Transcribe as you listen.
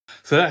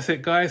So that's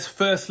it, guys.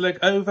 First leg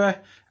over,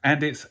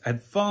 and it's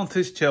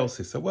advantage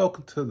Chelsea. So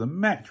welcome to the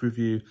match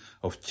review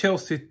of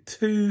Chelsea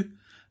 2,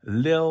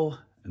 Lille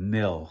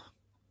 0.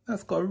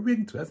 That's got a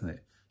ring to it, hasn't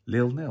it?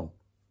 Lille 0.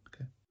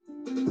 Okay.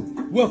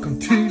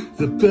 Welcome to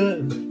the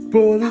Burton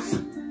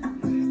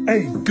Ballers.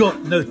 Ain't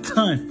got no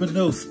time for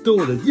no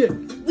stallers, yeah.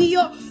 We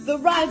are the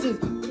risers,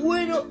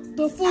 we're not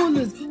the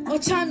fallers. Our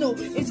channel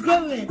is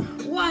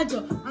growing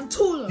wider and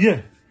taller.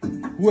 Yeah,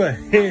 we're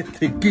here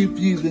to give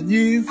you the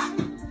news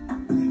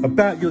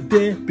about your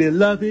dear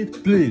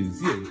beloved Blues,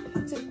 yeah.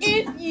 So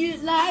if you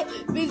like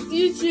this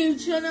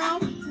YouTube channel,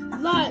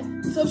 like,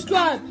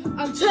 subscribe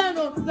and turn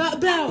on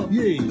that bell.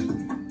 Yeah.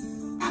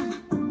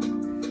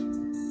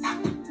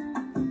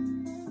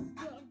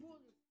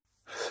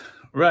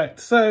 Right,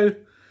 so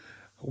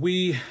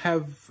we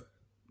have,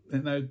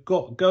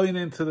 got going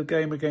into the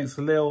game against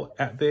Lille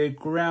at their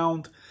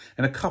ground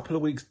in a couple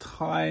of weeks'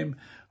 time.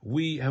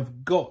 We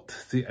have got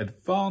the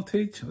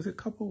advantage. Was it a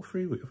couple or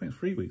 3 weeks? I think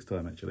 3 weeks'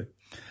 time, actually.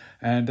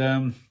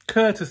 And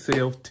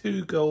courtesy of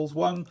 2 goals,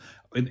 one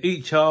in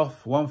each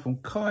half, one from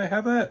Kai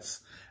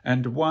Havertz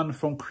and one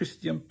from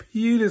Christian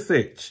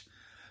Pulisic.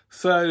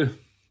 So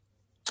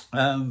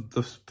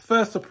the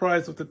first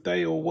surprise of the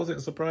day, or was it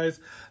a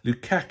surprise?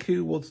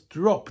 Lukaku was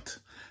dropped.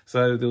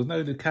 So there was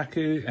no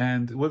Lukaku,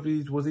 and whether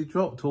was he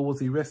dropped or was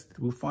he rested,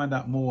 we'll find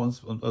out more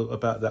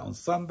about that on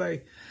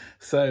Sunday.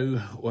 So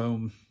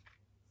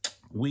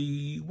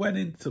we went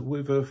into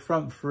with a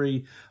front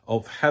three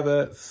of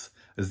Havertz,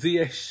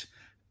 Ziyech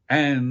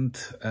and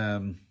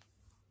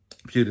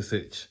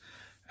Pulisic.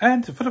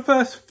 And for the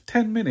first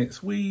 10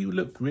 minutes, we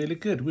looked really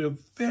good. We were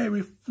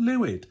very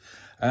fluid.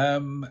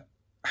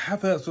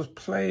 Havertz was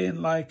playing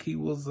like he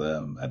was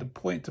at a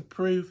point to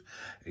prove.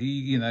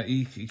 He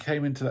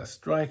came into that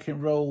striking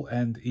role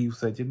and he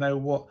said, you know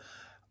what,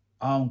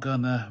 I'm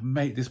gonna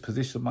make this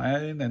position my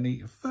own. And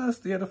he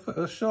had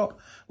a shot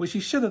which he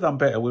should have done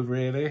better with,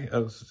 really,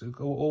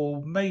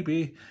 or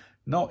maybe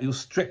not. He was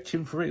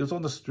stretching for it. He was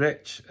on the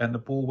stretch and the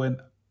ball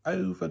went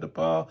over the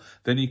bar.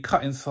 Then he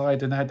cut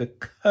inside and had a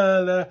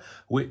curler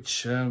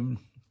which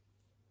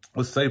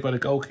was saved by the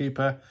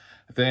goalkeeper.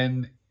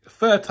 Then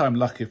third time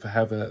lucky for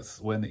Havertz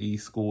when he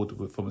scored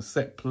from a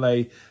set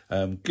play,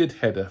 good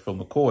header from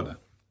the corner.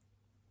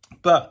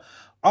 But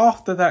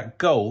after that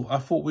goal, I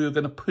thought we were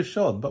going to push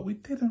on, but we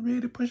didn't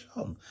really push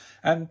on.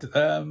 And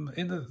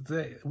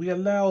we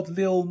allowed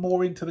Lille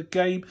more into the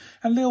game,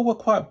 and Lille were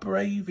quite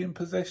brave in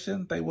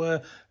possession. They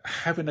were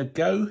having a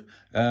go.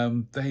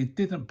 They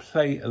didn't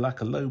play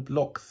like a low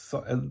block,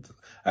 and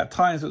at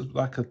times it was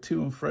like a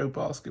to and fro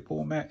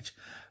basketball match.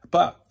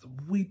 But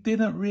we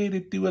didn't really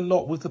do a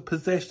lot with the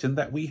possession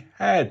that we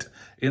had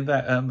in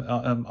that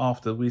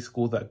after we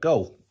scored that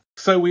goal.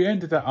 So we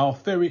ended at our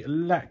very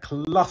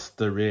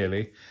lackluster,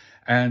 really.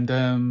 And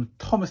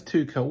Thomas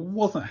Tuchel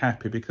wasn't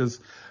happy because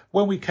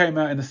when we came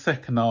out in the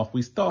second half,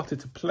 we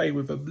started to play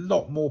with a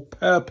lot more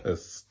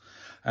purpose.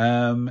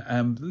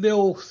 And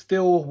Lille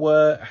still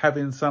were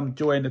having some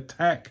joint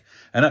attack.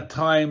 And at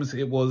times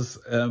it was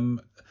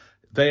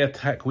they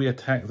attack, we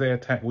attack, they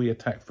attack, we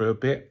attack for a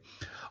bit,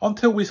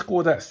 until we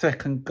scored that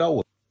second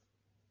goal.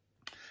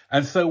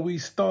 And so we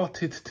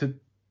started to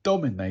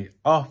dominate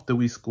after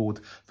we scored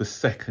the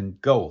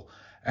second goal.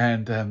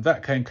 And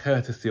that came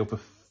courtesy of a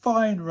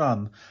fine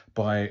run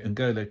by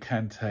N'Golo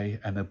Kante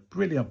and a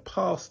brilliant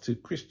pass to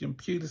Christian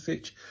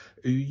Pulisic,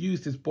 who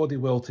used his body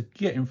well to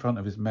get in front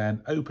of his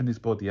man, open his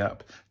body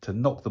up to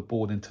knock the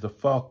ball into the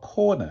far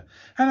corner.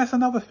 And that's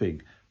another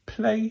thing.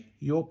 Play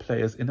your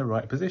players in the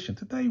right position.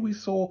 Today we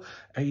saw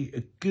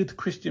a good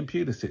Christian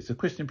Pulisic. So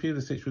Christian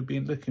Pulisic we've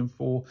been looking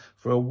for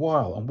a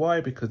while. And why?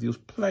 Because he was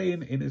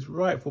playing in his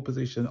rightful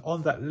position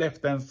on that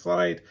left-hand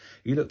side.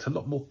 He looked a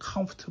lot more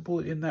comfortable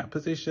in that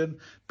position,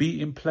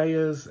 beating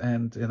players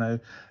and,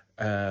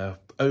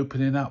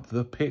 opening up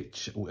the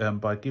pitch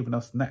by giving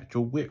us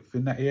natural width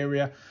in that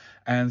area.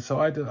 And so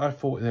I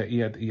thought that he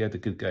had a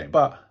good game,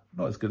 but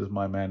not as good as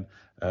my man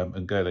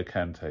N'Golo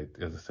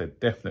Kante. As I said,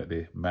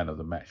 definitely man of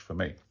the match for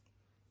me.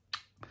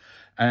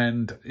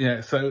 And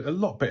yeah, so a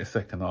lot better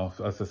second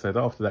half. As I said,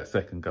 after that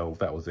second goal,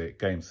 that was it.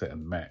 Game, set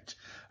and match.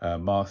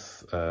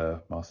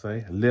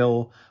 Marseille,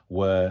 Lille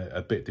were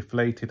a bit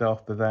deflated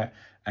after that.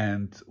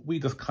 And we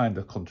just kind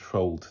of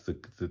controlled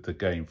the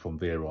game from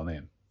there on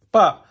in.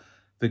 But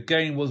the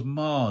game was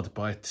marred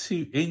by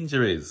 2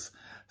 injuries.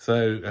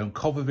 So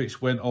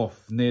Kovačić went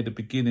off near the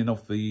beginning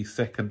of the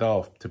second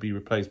half to be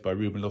replaced by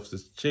Ruben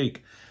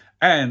Loftus-Cheek.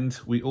 And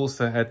we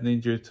also had an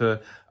injury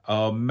to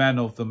our man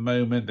of the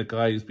moment, the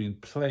guy who's been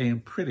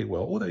playing pretty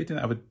well, although he didn't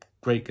have a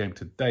great game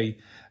today,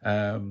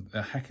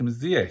 Hakim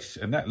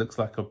Ziyech. And that looks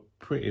like a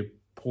pretty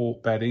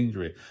bad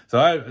injury.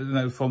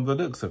 So from the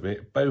looks of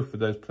it, both of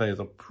those players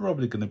are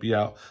probably going to be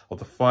out of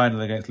the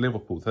final against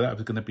Liverpool. So that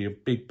was going to be a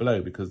big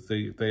blow because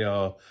they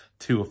are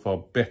 2 of our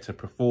better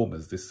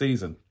performers this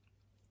season.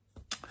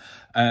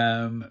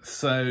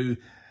 So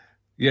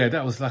yeah,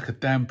 that was like a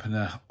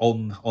dampener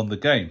on the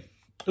game.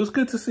 It was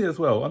good to see as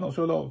well. I'm not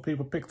sure a lot of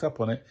people picked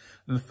up on it.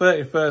 In the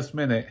 31st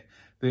minute,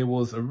 there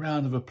was a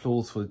round of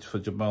applause for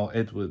Jamal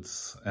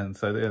Edwards. And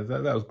so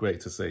that was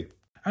great to see.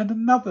 And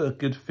another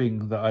good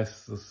thing that I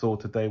saw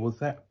today was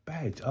that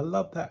badge. I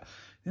love that,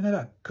 you know,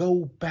 that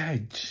gold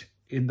badge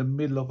in the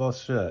middle of our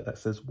shirt that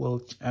says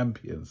World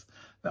Champions.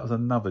 That was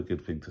another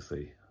good thing to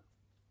see.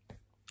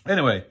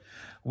 Anyway,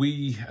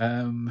 we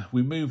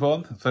move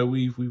on. So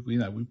we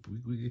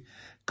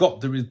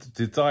got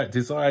the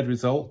desired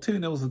result.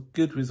 2-0 is a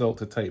good result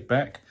to take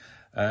back.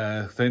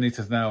 They need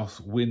to now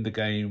win the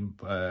game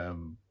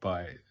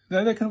by.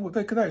 No, they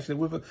could actually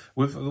with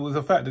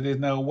the fact that there's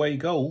no away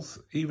goals.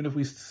 Even if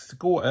we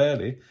score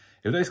early,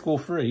 if they score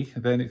 3,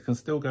 then it can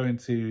still go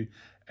into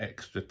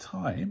extra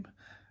time.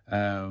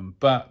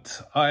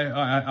 But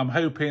I'm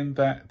hoping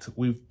that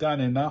we've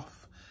done enough.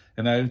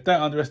 You know,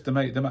 don't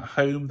underestimate them at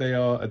home. They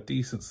are a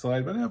decent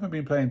side, but they haven't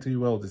been playing too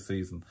well this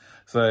season.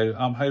 So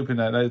I'm hoping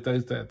that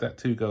that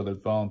 2-goal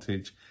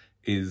advantage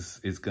is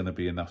going to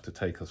be enough to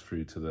take us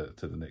through to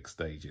the next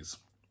stages.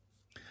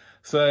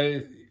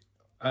 So,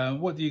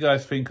 what do you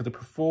guys think of the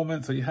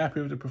performance? Are you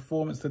happy with the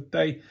performance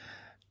today?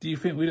 Do you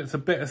think we looked a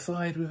better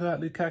side without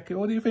Lukaku,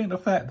 or do you think the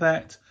fact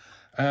that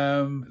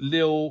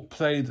Lille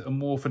played a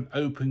more of an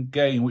open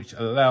game, which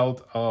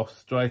allowed our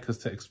strikers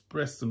to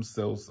express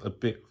themselves a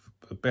bit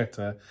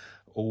better,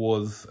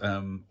 was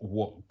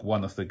what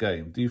won us the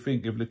game? Do you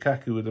think if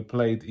Lukaku would have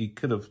played, he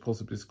could have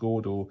possibly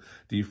scored, or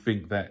do you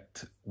think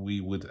that we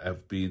would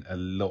have been a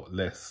lot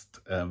less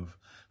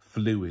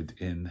fluid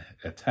in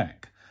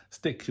attack?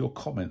 Stick your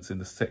comments in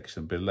the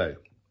section below.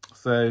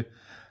 So,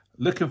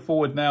 looking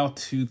forward now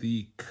to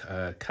the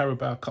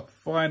Carabao Cup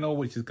final,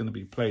 which is going to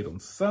be played on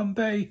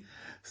Sunday.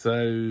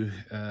 So,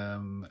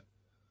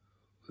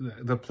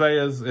 the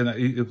players, you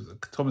know,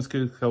 Thomas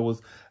Tuchel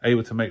was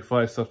able to make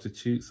 5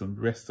 substitutes and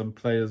rest some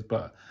players.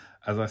 But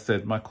as I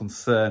said, my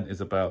concern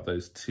is about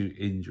those 2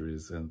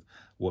 injuries and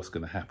what's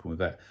going to happen with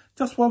that.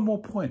 Just one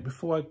more point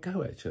before I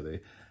go,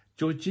 actually.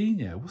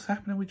 Jorginho, what's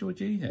happening with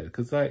Jorginho?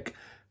 Because, like,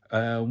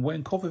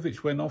 when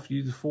Kovačić went off,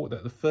 you thought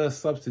that the first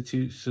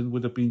substitution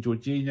would have been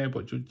Jorginho,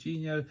 but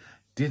Jorginho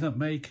didn't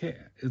make it.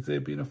 Is there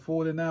been a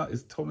falling out?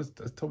 Has Thomas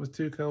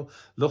Tuchel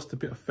lost a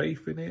bit of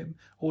faith in him?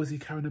 Or is he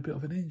carrying a bit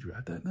of an injury?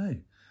 I don't know.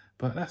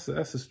 But that's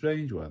a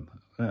strange one.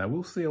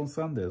 We'll see on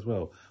Sunday as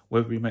well,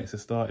 whether he makes a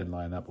starting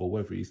lineup or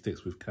whether he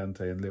sticks with Kante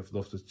and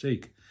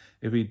Loftus-Cheek.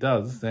 If he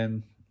does,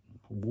 then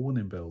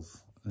warning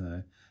bells.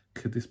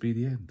 Could this be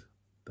the end?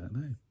 Don't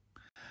know.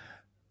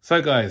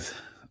 So, guys,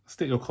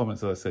 stick your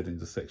comments, as I said, in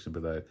the section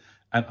below.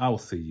 And I'll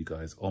see you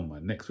guys on my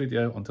next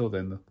video. Until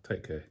then,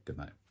 take care. Good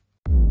night.